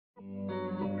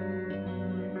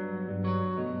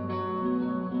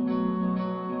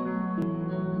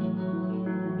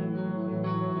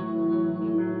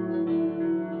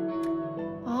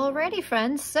Alrighty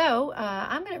friends, so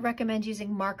I'm going to recommend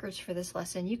using markers for this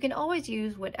lesson. You can always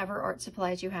use whatever art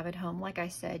supplies you have at home. Like I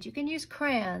said, you can use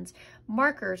crayons,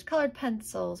 markers, colored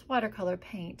pencils, watercolor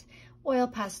paint, oil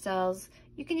pastels.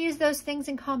 You can use those things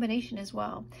in combination as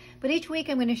well. But each week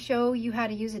I'm going to show you how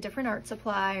to use a different art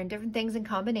supply and different things in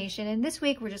combination. And this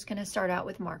week we're just going to start out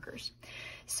with markers.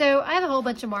 So I have a whole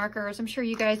bunch of markers. I'm sure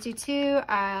you guys do too.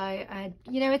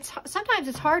 You know, sometimes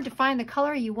it's hard to find the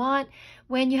color you want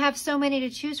when you have so many to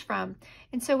choose from.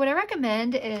 And so what I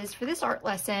recommend is for this art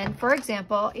lesson, for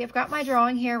example, I've got my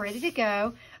drawing here ready to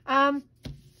go.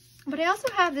 But I also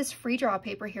have this free draw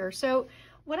paper here. So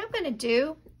what I'm going to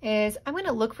do is I'm going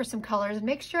to look for some colors and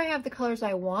make sure I have the colors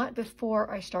I want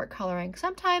before I start coloring.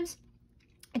 Sometimes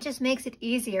it just makes it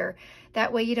easier.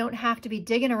 That way you don't have to be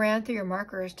digging around through your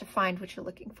markers to find what you're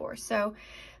looking for. So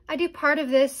I do part of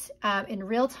this in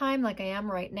real time like I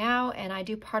am right now, and I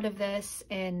do part of this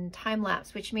in time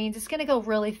lapse, which means it's going to go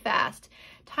really fast.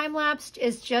 Time lapse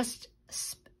is just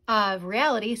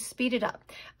reality speeded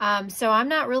up. So I'm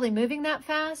not really moving that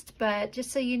fast, but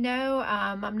just so you know,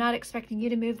 I'm not expecting you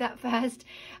to move that fast.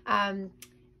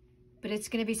 But it's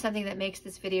going to be something that makes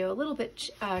this video a little bit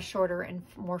shorter and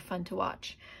more fun to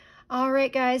watch. All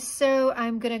right, guys, so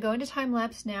I'm going to go into time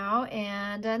lapse now,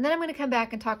 and then I'm going to come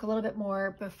back and talk a little bit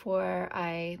more before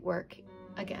I work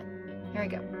again. Here we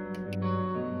go.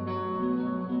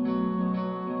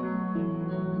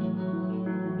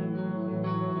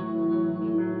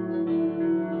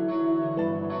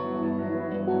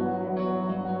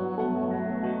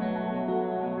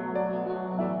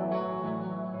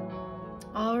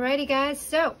 Alrighty guys,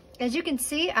 so as you can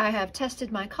see, I have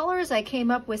tested my colors. I came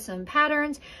up with some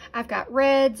patterns. I've got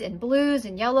reds and blues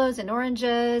and yellows and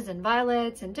oranges and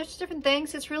violets and just different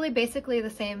things. It's really basically the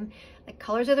same like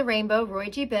colors of the rainbow, Roy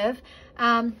G. Biv.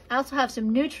 I also have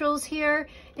some neutrals here.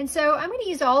 And so I'm going to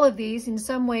use all of these in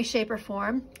some way, shape, or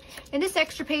form. And this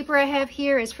extra paper I have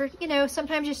here is for, you know,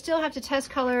 sometimes you still have to test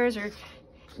colors or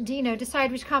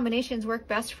decide which combinations work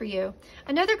best for you.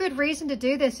 Another good reason to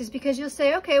do this is because you'll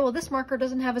say, okay, well, this marker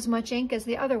doesn't have as much ink as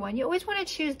the other one. You always want to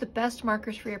choose the best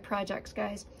markers for your projects,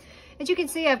 guys. As you can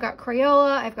see, I've got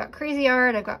Crayola, I've got Crazy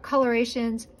Art, I've got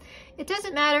Colorations. It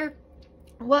doesn't matter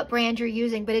what brand you're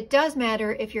using, but it does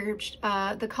matter if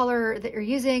the color that you're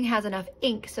using has enough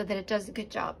ink so that it does a good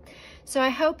job. So I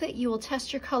hope that you will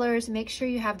test your colors and make sure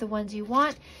you have the ones you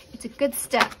want. It's a good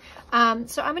step.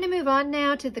 So I'm going to move on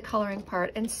now to the coloring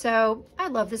part. And so I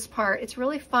love this part. It's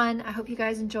really fun. I hope you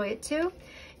guys enjoy it too.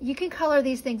 You can color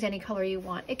these things any color you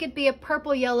want. It could be a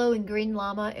purple, yellow, and green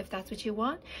llama if that's what you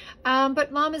want.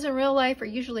 But llamas in real life are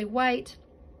usually white.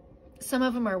 Some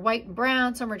of them are white and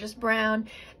brown. Some are just brown.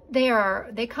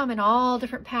 They come in all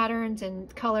different patterns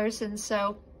and colors, and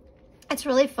so it's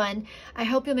really fun. I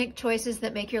hope you'll make choices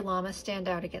that make your llama stand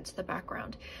out against the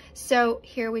background. So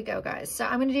here we go, guys. So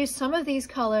I'm going to do some of these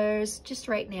colors just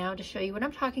right now to show you what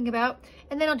I'm talking about,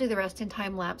 and then I'll do the rest in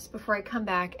time lapse before I come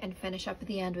back and finish up at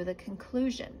the end with a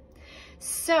conclusion.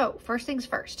 So first things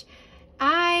first.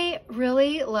 I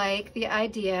really like the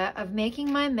idea of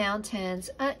making my mountains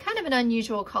kind of an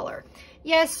unusual color.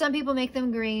 Yes, some people make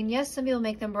them green. Yes, some people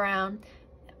make them brown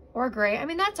or gray. I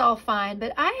mean, that's all fine,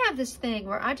 but I have this thing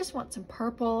where I just want some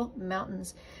purple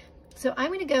mountains. So I'm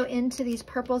going to go into these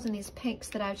purples and these pinks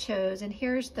that I've chose, and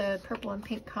here's the purple and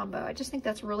pink combo. I just think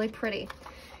that's really pretty.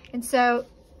 And so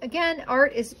again,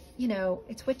 art is, you know,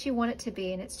 it's what you want it to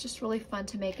be, and it's just really fun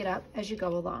to make it up as you go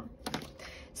along.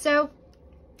 So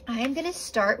I am going to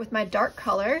start with my dark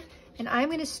color, and I'm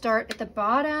going to start at the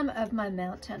bottom of my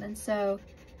mountain. And so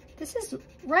this is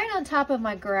right on top of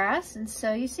my grass, and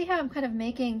so you see how I'm kind of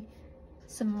making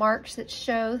some marks that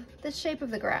show the shape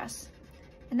of the grass.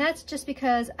 And that's just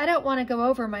because I don't want to go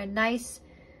over my nice,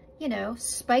 you know,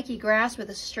 spiky grass with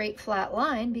a straight flat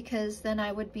line, because then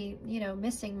I would be, you know,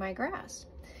 missing my grass.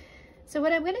 So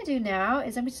what I'm going to do now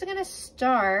is I'm just going to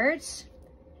start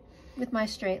with my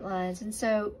straight lines. And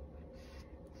so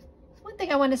one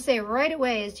thing I want to say right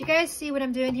away is, do you guys see what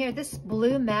I'm doing here? This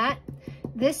blue mat,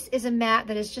 this is a mat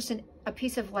that is just a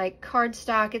piece of like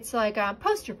cardstock. It's like a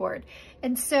poster board.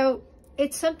 And so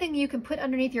it's something you can put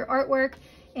underneath your artwork.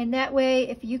 And that way,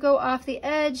 if you go off the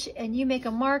edge and you make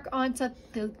a mark on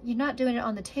something, you're not doing it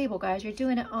on the table, guys. You're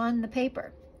doing it on the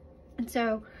paper. And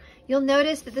so you'll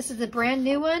notice that this is a brand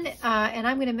new one. And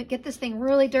I'm going to get this thing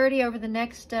really dirty over the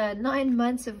next 9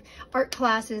 months of art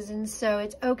classes. And so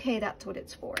it's okay. That's what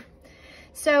it's for.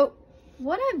 So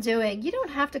what I'm doing, you don't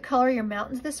have to color your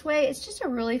mountains this way. It's just a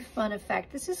really fun effect.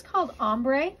 This is called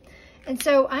ombre. And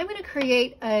so I'm going to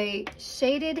create a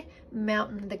shaded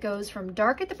mountain that goes from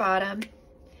dark at the bottom,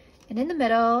 and in the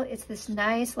middle, it's this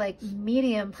nice like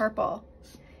medium purple.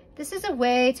 This is a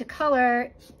way to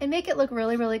color and make it look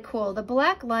really, really cool. The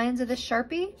black lines of the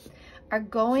Sharpie are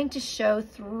going to show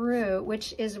through,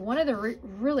 which is one of the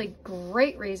really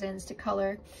great reasons to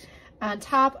color on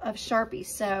top of Sharpie.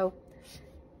 So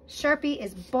Sharpie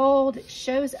is bold, it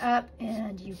shows up,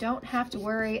 and you don't have to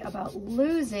worry about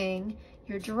losing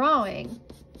your drawing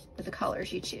with the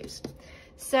colors you choose.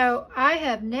 So I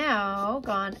have now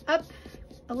gone up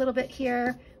a little bit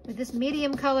here with this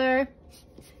medium color.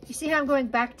 You see how I'm going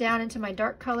back down into my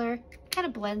dark color? It kind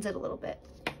of blends it a little bit.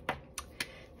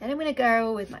 And I'm gonna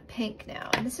go with my pink now.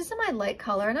 And this is my light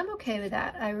color, and I'm okay with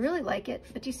that. I really like it.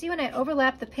 But you see when I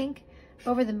overlap the pink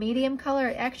over the medium color,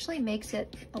 it actually makes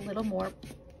it a little more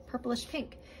purplish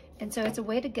pink. And so it's a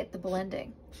way to get the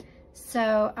blending.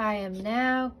 So I am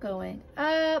now going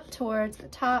up towards the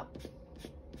top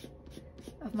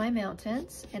of my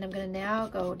mountains, and I'm gonna now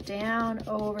go down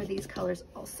over these colors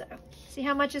also. See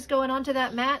how much is going onto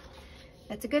that mat?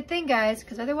 That's a good thing, guys,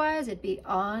 because otherwise it'd be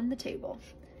on the table.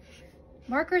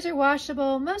 Markers are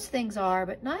washable, most things are,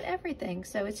 but not everything.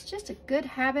 So it's just a good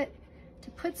habit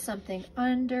to put something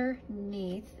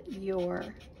underneath your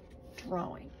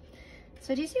drawing.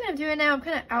 So do you see what I'm doing now? I'm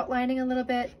kind of outlining a little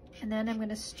bit, and then I'm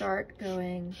gonna start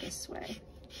going this way.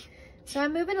 So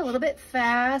I'm moving a little bit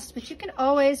fast, but you can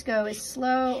always go as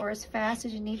slow or as fast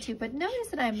as you need to. But notice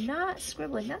that I'm not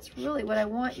scribbling. That's really what I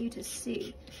want you to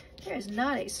see. There is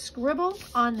not a scribble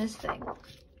on this thing.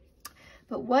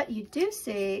 But what you do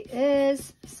see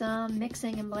is some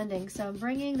mixing and blending. So I'm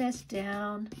bringing this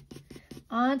down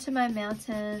onto my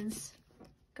mountains,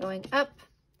 going up.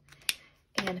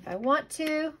 And if I want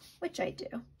to, which I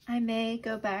do, I may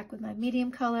go back with my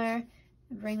medium color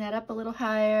and bring that up a little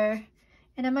higher.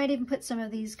 And I might even put some of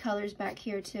these colors back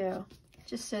here too,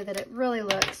 just so that it really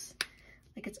looks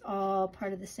like it's all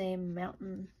part of the same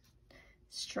mountain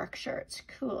structure. It's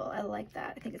cool. I like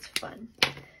that. I think it's fun.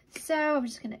 So I'm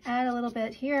just going to add a little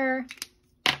bit here,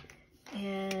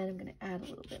 and I'm going to add a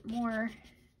little bit more.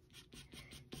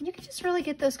 And you can just really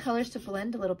get those colors to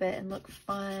blend a little bit and look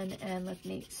fun and look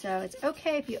neat. So it's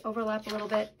okay if you overlap a little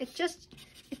bit. It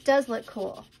does look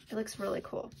cool. It looks really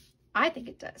cool. I think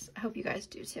it does. I hope you guys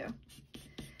do too.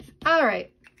 All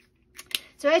right.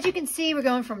 So as you can see, we're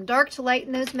going from dark to light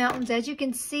in those mountains. As you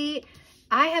can see,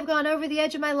 I have gone over the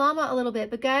edge of my llama a little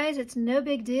bit, but guys, it's no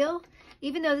big deal.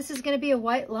 Even though this is going to be a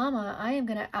white llama, I am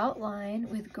going to outline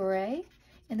with gray.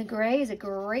 And the gray is a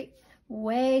great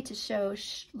way to show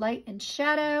light and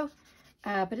shadow,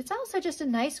 but it's also just a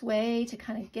nice way to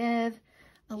kind of give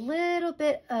a little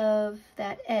bit of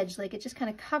that edge. Like it just kind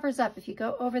of covers up. If you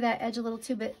go over that edge a little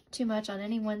too much on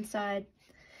any one side,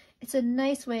 it's a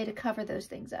nice way to cover those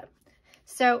things up.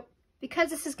 So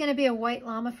because this is going to be a white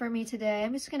llama for me today,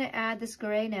 I'm just going to add this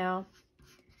gray now,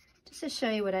 just to show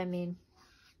you what I mean.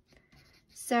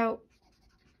 So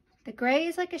the gray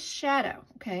is like a shadow,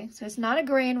 okay? So it's not a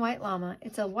gray and white llama,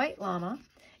 it's a white llama,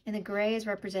 and the gray is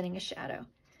representing a shadow.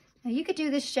 Now you could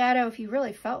do this shadow if you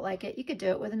really felt like it. You could do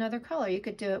it with another color. You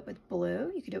could do it with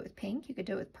blue, you could do it with pink, you could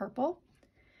do it with purple.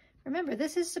 Remember,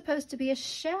 this is supposed to be a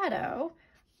shadow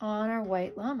on our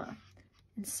white llama.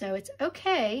 And so it's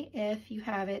okay if you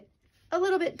have it a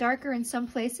little bit darker in some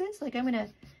places. Like I'm gonna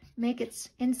make its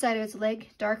inside of its leg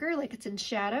darker, like it's in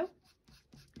shadow.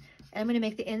 And I'm gonna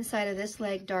make the inside of this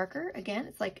leg darker. Again,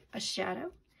 it's like a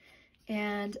shadow.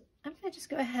 And I'm gonna just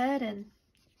go ahead and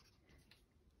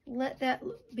let that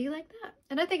be like that.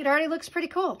 And I think it already looks pretty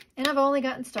cool. And I've only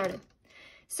gotten started.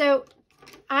 So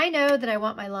I know that I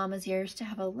want my llama's ears to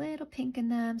have a little pink in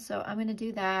them. So I'm gonna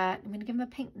do that. I'm gonna give him a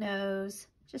pink nose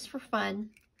just for fun.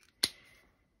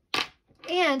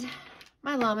 And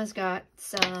my llama's got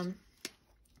some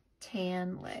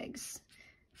tan legs,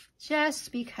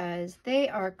 just because they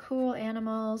are cool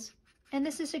animals, and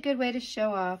this is a good way to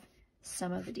show off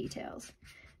some of the details.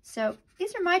 So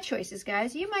these are my choices,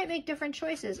 guys. You might make different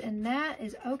choices, and that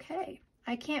is okay.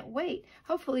 I can't wait.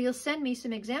 Hopefully you'll send me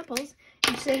some examples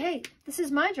and say, hey, this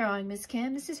is my drawing, Miss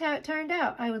Kim. This is how it turned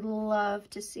out. I would love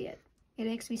to see it. It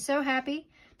makes me so happy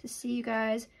to see you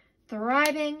guys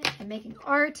thriving and making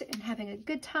art and having a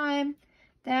good time.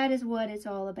 That is what it's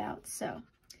all about. So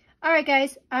all right,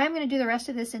 guys, I'm going to do the rest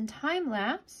of this in time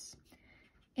lapse,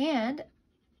 and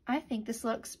I think this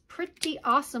looks pretty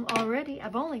awesome already.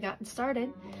 I've only gotten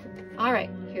started. All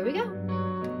right, here we go.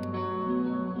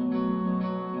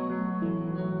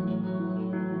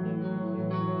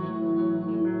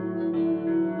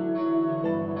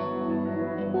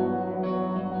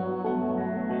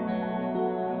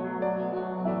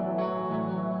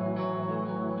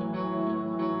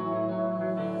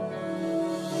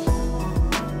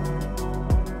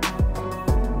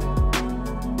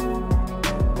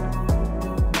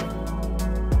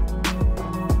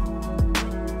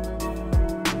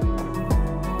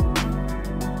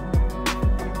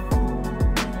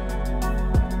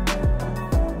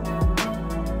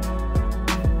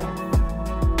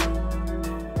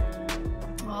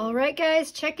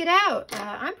 check it out.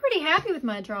 I'm pretty happy with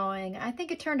my drawing. I think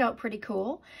it turned out pretty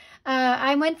cool.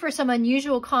 I went for some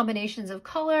unusual combinations of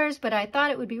colors, but I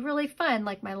thought it would be really fun.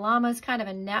 Like my llama is kind of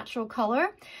a natural color,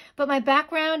 but my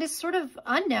background is sort of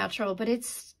unnatural, but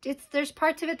there's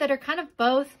parts of it that are kind of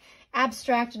both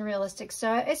abstract and realistic.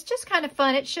 So it's just kind of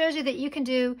fun. It shows you that you can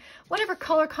do whatever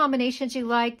color combinations you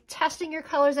like. Testing your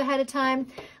colors ahead of time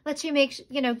lets you make,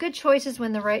 good choices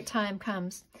when the right time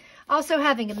comes. Also,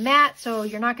 having a mat so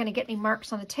you're not going to get any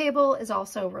marks on the table is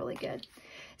also really good.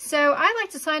 So I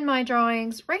like to sign my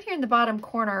drawings right here in the bottom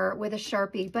corner with a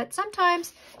Sharpie, but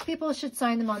sometimes people should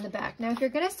sign them on the back. Now, if you're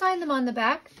going to sign them on the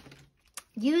back,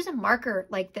 use a marker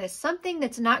like this, something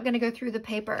that's not going to go through the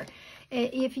paper.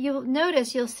 If you'll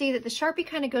notice, you'll see that the Sharpie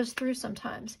kind of goes through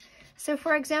sometimes. So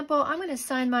for example, I'm going to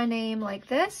sign my name like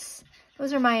this.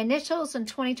 Those are my initials in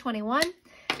 2021.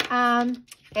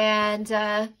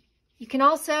 You can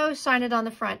also sign it on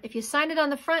the front. If you sign it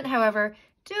on the front, however,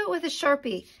 do it with a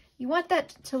Sharpie. You want that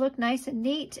to look nice and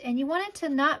neat, and you want it to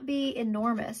not be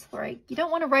enormous, right? You don't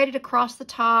want to write it across the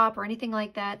top or anything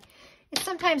like that. It's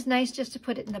sometimes nice just to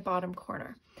put it in the bottom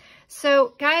corner.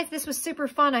 So guys, this was super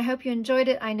fun. I hope you enjoyed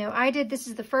it. I know I did. This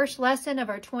is the first lesson of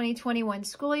our 2021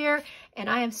 school year, and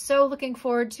I am so looking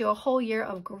forward to a whole year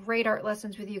of great art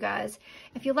lessons with you guys.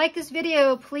 If you like this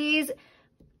video, please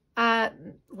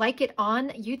like it on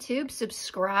YouTube,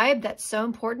 subscribe, that's so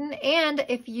important. And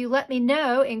if you let me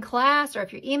know in class or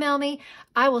if you email me,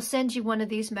 I will send you one of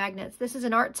these magnets. This is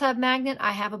an art tub magnet.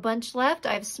 I have a bunch left.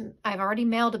 I've already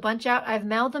mailed a bunch out. I've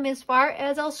mailed them as far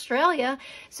as Australia.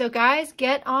 So guys,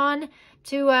 get on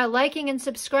to liking and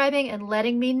subscribing and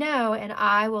letting me know, and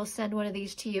I will send one of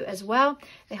these to you as well.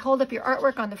 They hold up your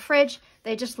artwork on the fridge.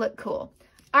 They just look cool.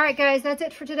 All right, guys, that's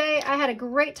it for today. I had a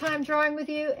great time drawing with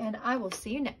you, and I will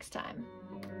see you next time.